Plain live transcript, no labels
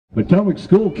Potomac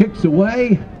School kicks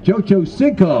away. Jojo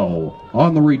Cinco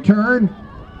on the return.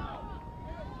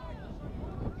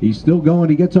 He's still going.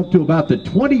 He gets up to about the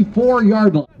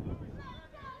 24-yard line.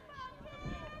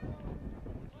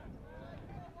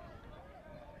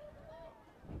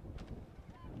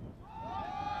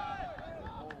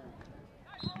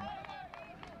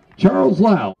 Charles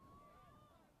Lau.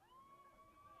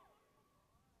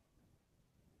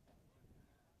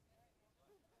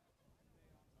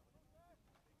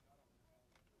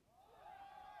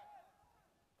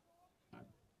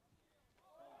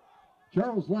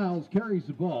 Charles Lyles carries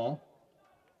the ball.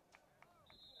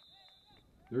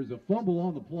 There's a fumble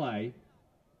on the play.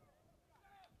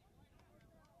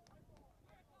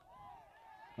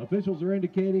 Officials are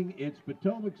indicating it's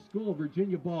Potomac School of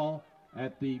Virginia ball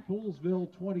at the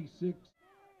Poolesville 26.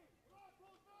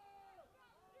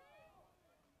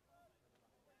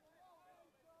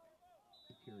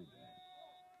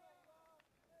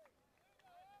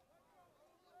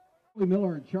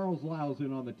 Miller and Charles Lyles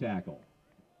in on the tackle.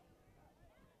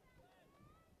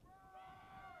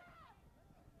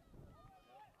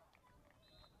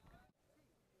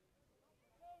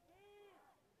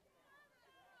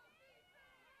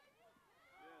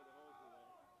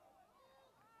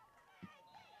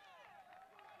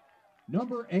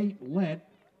 Number 8, Lent,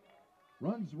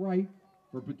 runs right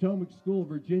for Potomac School of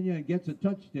Virginia and gets a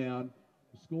touchdown.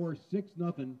 Score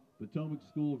 6-0, Potomac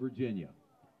School of Virginia.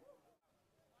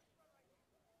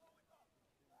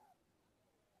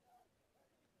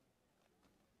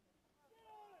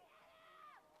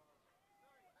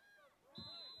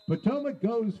 Potomac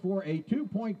goes for a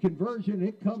 2-point conversion.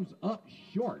 It comes up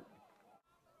short.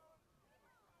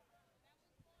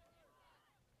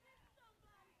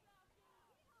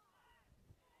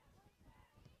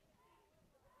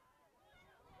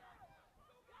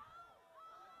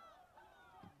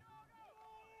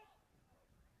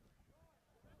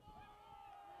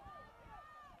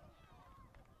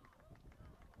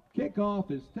 Kickoff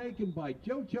is taken by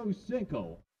Jojo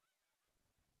Cinco.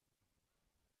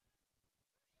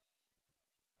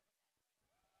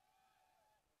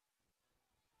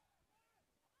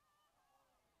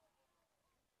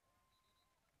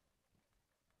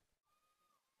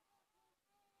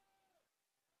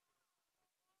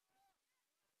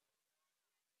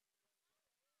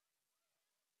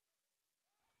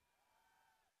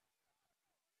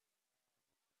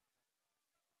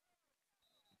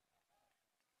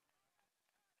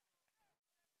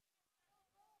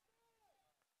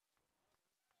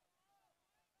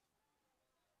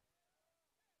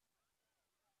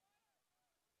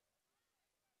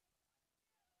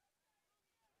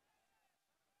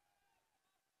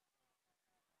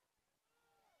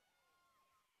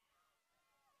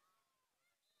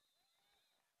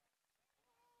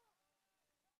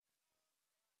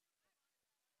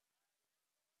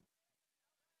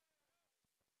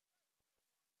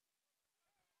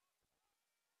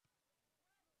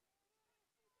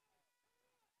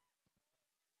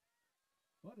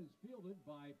 But is fielded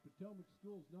by Potomac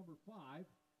School's number 5.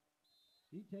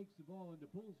 He takes the ball into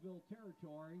Poolesville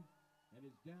territory and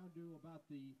is down to about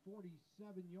the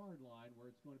 47-yard line where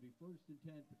it's going to be 1st and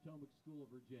 10, Potomac School of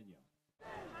Virginia.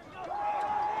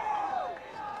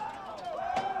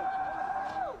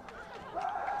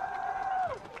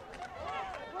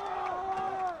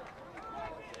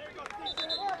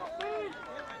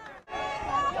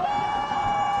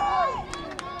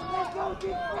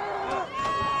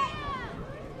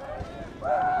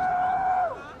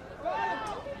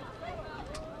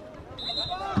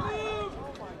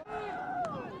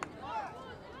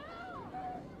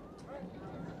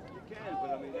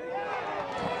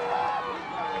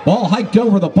 Ball hiked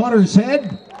over the punter's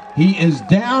head. He is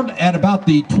down at about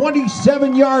the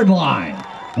 27-yard line,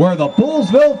 where the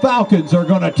Poolesville Falcons are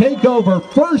going to take over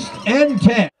 1st and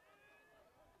 10.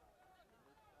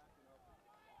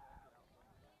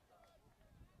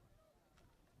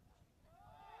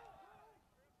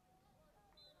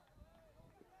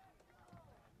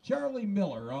 Charlie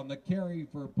Miller on the carry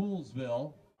for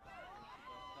Poolesville.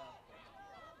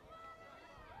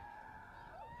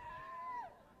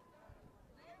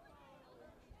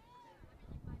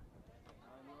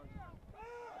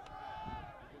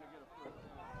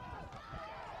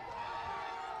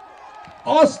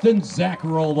 Austin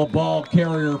Zacharel, the ball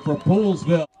carrier for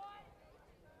Poolesville.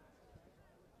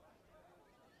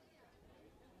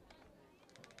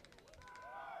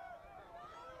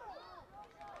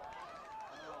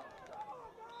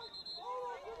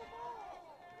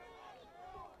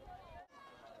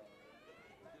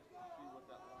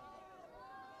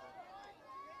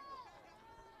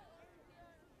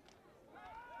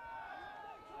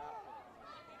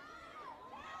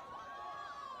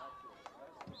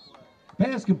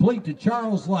 Pass complete to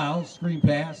Charles Lau, screen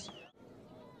pass.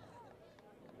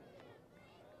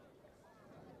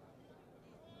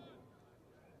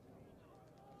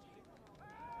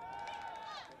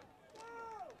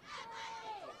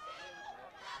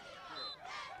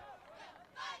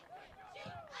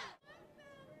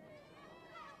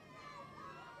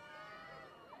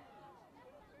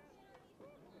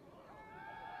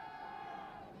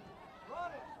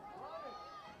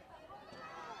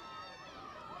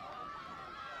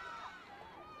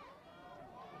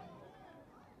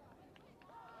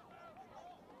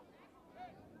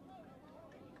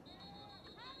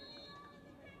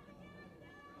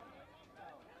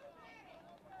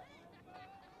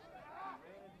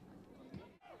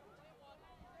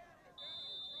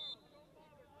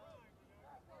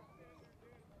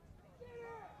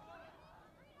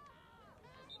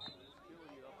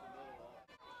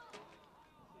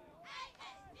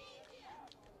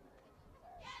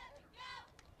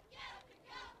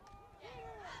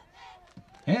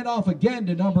 Hand off again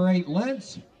to number 8,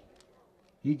 Lentz.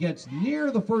 He gets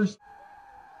near the first.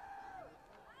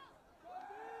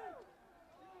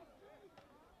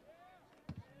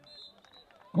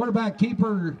 Quarterback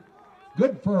keeper,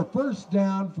 good for a first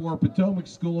down for Potomac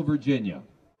School of Virginia.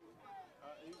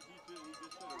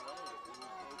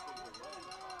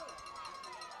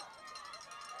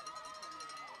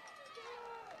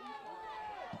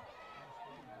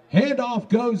 Handoff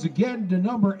goes again to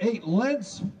number 8,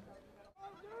 Lentz.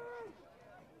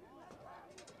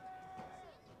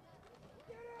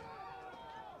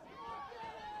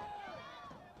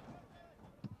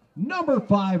 Number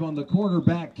 5 on the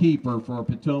quarterback keeper for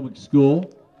Potomac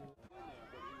School.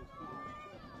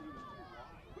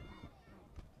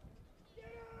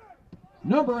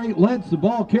 Number 8, Lentz, the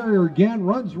ball carrier again,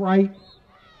 runs right.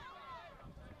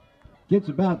 Gets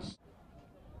about...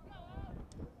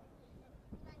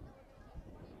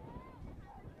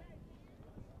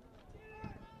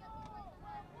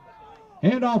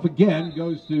 Handoff again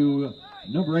goes to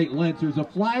number 8, Lentz. There's a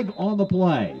flag on the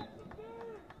play.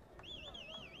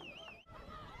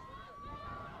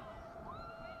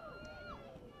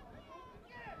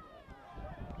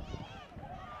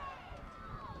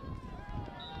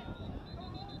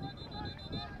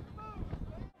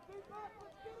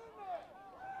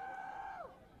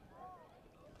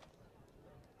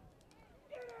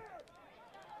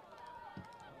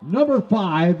 Number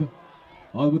 5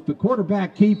 with the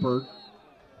quarterback keeper.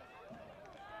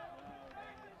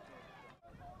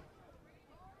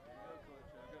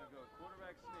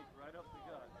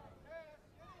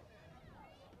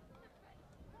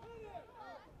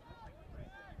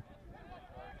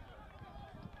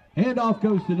 Handoff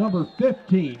goes to number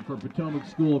 15 for Potomac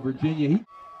School of Virginia.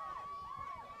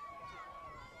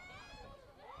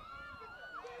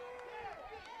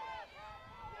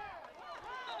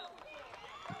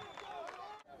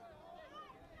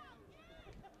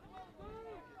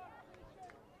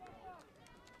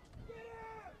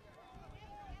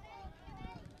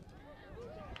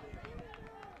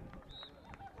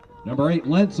 Number 8,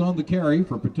 Lentz on the carry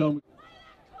for Potomac.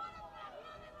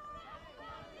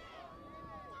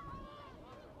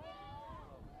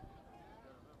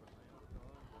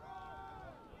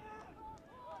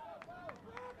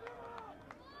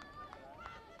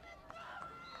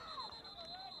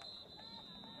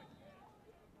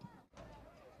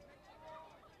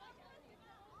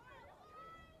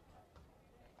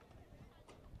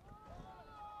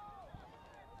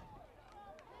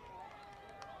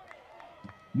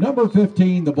 Number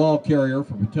 15, the ball carrier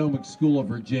for Potomac School of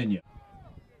Virginia.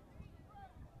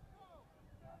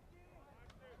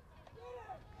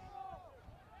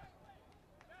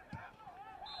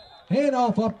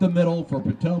 Handoff up the middle for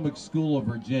Potomac School of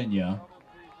Virginia.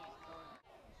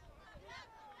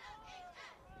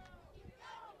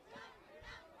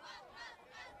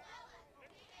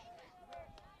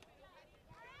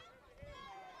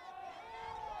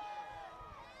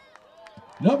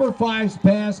 Number 5's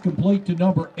pass complete to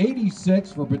number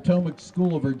 86 for Potomac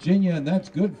School of Virginia, and that's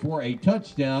good for a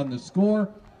touchdown. The score,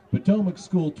 Potomac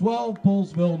School 12,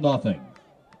 Poolesville nothing.